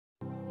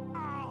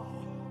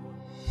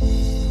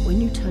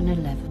turn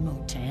 11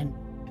 or 10,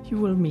 you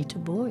will meet a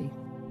boy.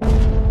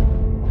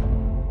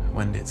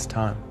 When it's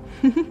time.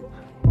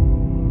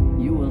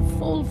 You will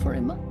fall for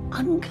him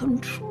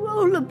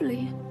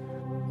uncontrollably.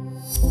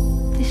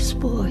 This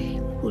boy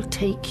will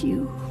take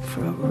you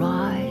for a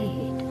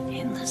ride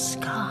in the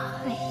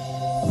sky.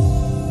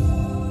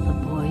 The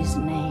boy's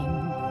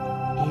name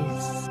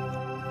is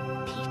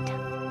Peter.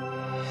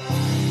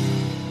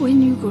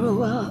 When you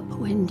grow up,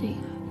 Wendy,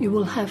 you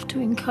will have to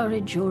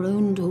encourage your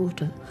own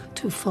daughter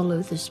to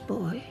follow this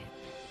boy.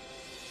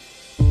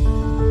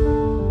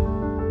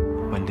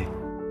 Wendy,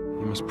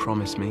 you must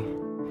promise me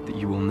that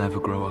you will never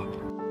grow up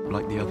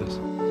like the others.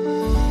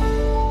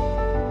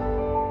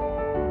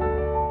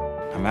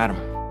 Madam.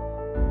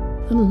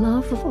 The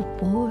love of a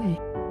boy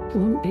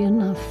won't be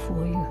enough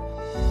for you.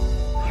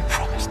 You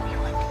promised me,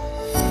 Wendy.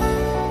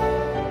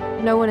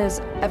 No one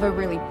is ever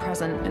really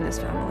present in this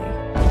family.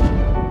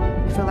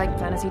 I feel like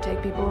fantasy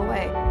take people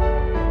away.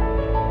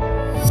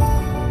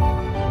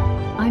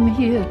 I'm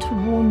here to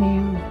warn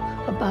you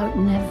about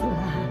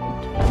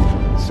Neverland.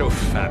 So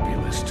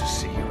fabulous to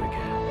see you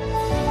again.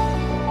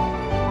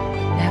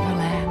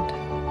 Neverland.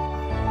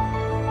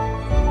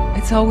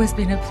 It's always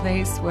been a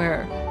place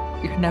where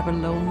you're never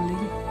lonely.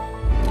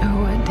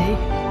 Oh, Wendy.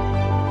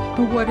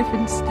 But what if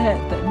instead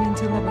that means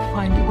you'll never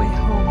find your way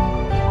home?